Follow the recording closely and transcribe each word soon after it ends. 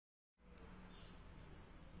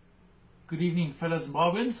Good evening, fellow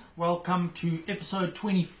Zimbabweans. Welcome to episode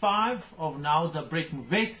 25 of Nauza Brett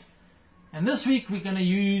Vet. And this week we're going to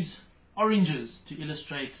use oranges to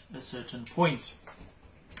illustrate a certain point.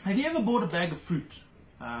 Have you ever bought a bag of fruit?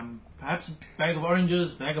 Perhaps a bag of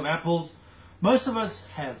oranges, a bag of apples. Most of us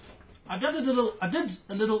have. I did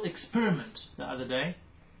a little experiment the other day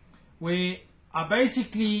where I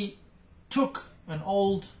basically took an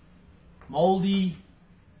old, moldy,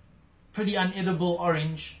 pretty unedible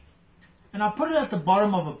orange and I put it at the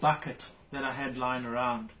bottom of a bucket that I had lying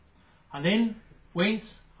around. I then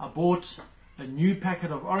I bought a new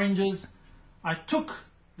packet of oranges. I took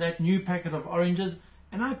that new packet of oranges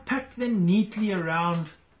and I packed them neatly around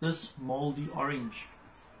this moldy orange.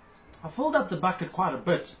 I filled up the bucket quite a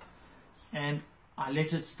bit and I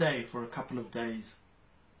let it stay for a couple of days.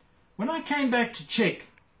 When I came back to check,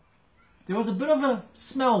 there was a bit of a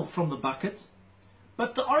smell from the bucket,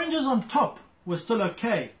 but the oranges on top were still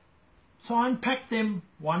okay. So I unpacked them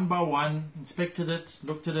one by one, inspected it,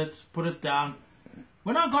 looked at it, put it down.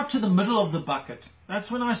 When I got to the middle of the bucket,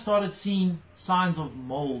 that's when I started seeing signs of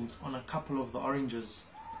mold on a couple of the oranges.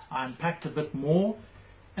 I unpacked a bit more,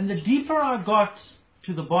 and the deeper I got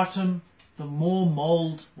to the bottom, the more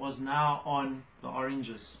mold was now on the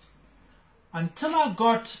oranges. Until I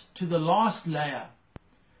got to the last layer,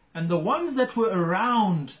 and the ones that were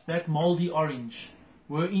around that moldy orange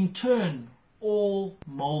were in turn all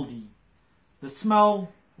moldy. The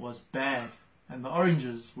smell was bad and the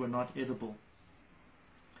oranges were not edible.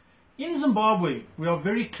 In Zimbabwe, we are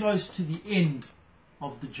very close to the end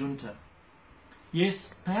of the junta.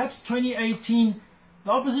 Yes, perhaps 2018,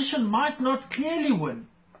 the opposition might not clearly win,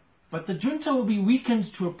 but the junta will be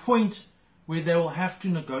weakened to a point where they will have to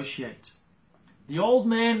negotiate. The old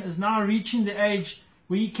man is now reaching the age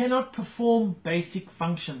where he cannot perform basic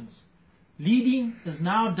functions. Leading is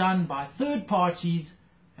now done by third parties,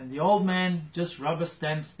 and the old man just rubber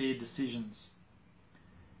stamps their decisions.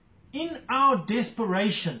 In our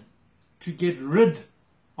desperation to get rid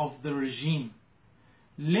of the regime,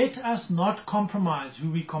 let us not compromise who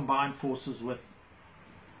we combine forces with.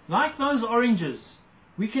 Like those oranges,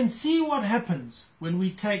 we can see what happens when we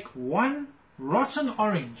take one rotten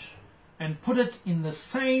orange and put it in the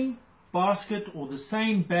same basket or the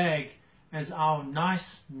same bag as our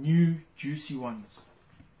nice new juicy ones.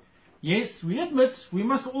 Yes, we admit we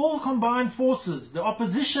must all combine forces. The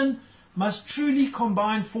opposition must truly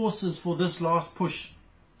combine forces for this last push.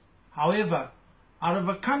 However, out of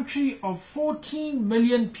a country of 14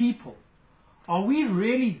 million people, are we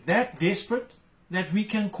really that desperate that we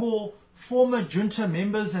can call former junta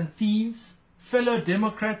members and thieves fellow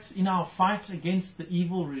Democrats in our fight against the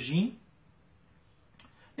evil regime?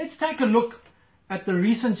 Let's take a look at the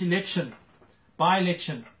recent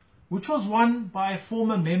by-election, which was won by a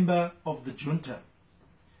former member of the junta.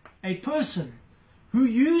 A person who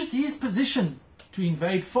used his position to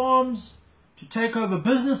invade farms, to take over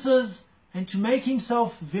businesses, and to make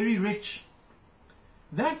himself very rich.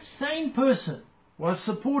 That same person was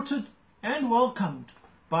supported and welcomed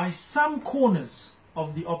by some corners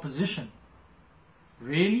of the opposition.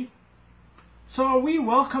 Really? So are we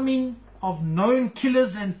welcoming of known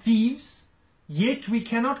killers and thieves, yet we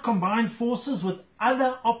cannot combine forces with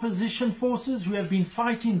other opposition forces who have been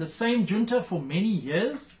fighting the same junta for many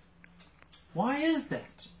years? Why is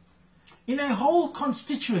that? In a whole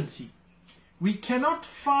constituency, we cannot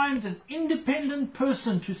find an independent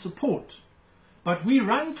person to support, but we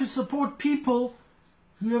run to support people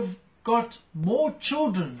who have got more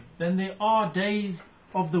children than there are days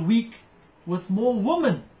of the week, with more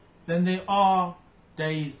women than there are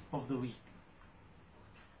days of the week.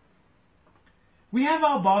 We have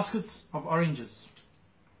our baskets of oranges.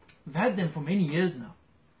 We've had them for many years now.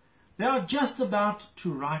 They are just about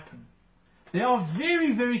to ripen. They are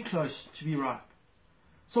very, very close to be ripe.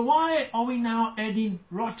 So why are we now adding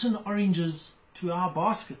rotten oranges to our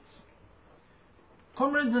baskets?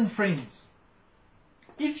 Comrades and friends,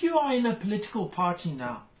 if you are in a political party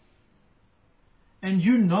now, and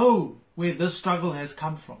you know where this struggle has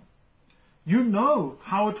come from, you know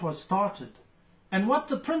how it was started, and what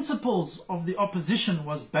the principles of the opposition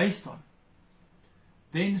was based on,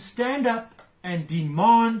 then stand up and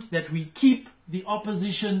demand that we keep the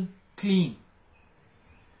opposition clean.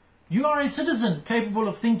 You are a citizen capable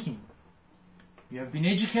of thinking. You have been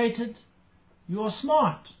educated. You are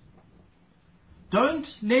smart.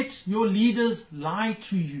 Don't let your leaders lie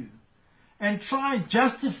to you and try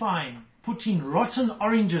justifying putting rotten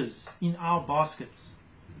oranges in our baskets.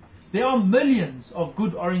 There are millions of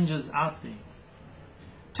good oranges out there.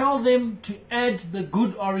 Tell them to add the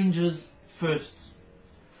good oranges first.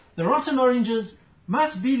 The rotten oranges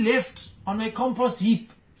must be left on a compost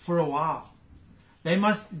heap for for a while. They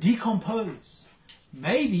must decompose.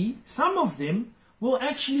 Maybe some of them will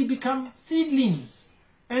actually become seedlings,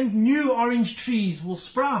 and new orange trees will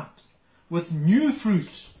sprout with new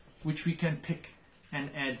fruit which we can pick and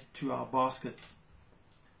add to our baskets.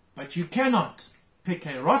 But you cannot pick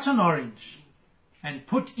a rotten orange and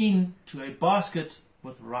put into a basket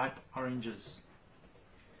with ripe oranges.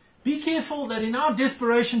 Be careful that in our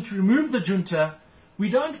desperation to remove the junta, we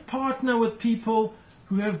don't partner with people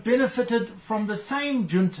who have benefited from the same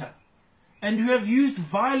junta and who have used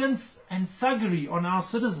violence and thuggery on our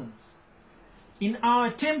citizens. In our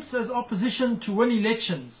attempts as opposition to win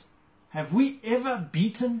elections, have we ever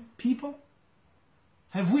beaten people?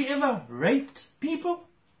 Have we ever raped people?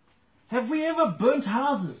 Have we ever burnt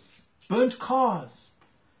houses, burnt cars?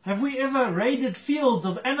 Have we ever raided fields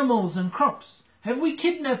of animals and crops? Have we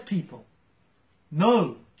kidnapped people?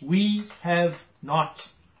 No, we have not.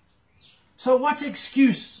 So what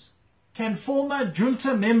excuse can former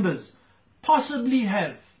junta members possibly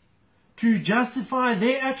have to justify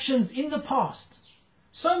their actions in the past,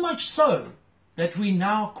 so much so that we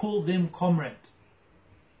now call them comrade?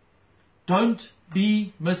 Don't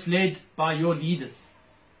be misled by your leaders.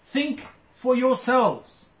 Think for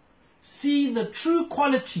yourselves. See the true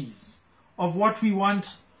qualities of what we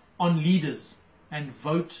want on leaders and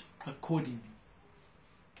vote accordingly.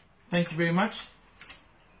 Thank you very much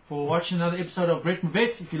for watching another episode of Brett and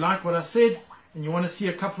Vet. If you like what I said and you want to see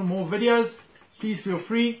a couple more videos, please feel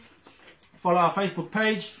free. Follow our Facebook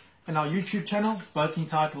page and our YouTube channel, both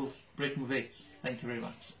entitled Brett and Vet. Thank you very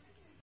much.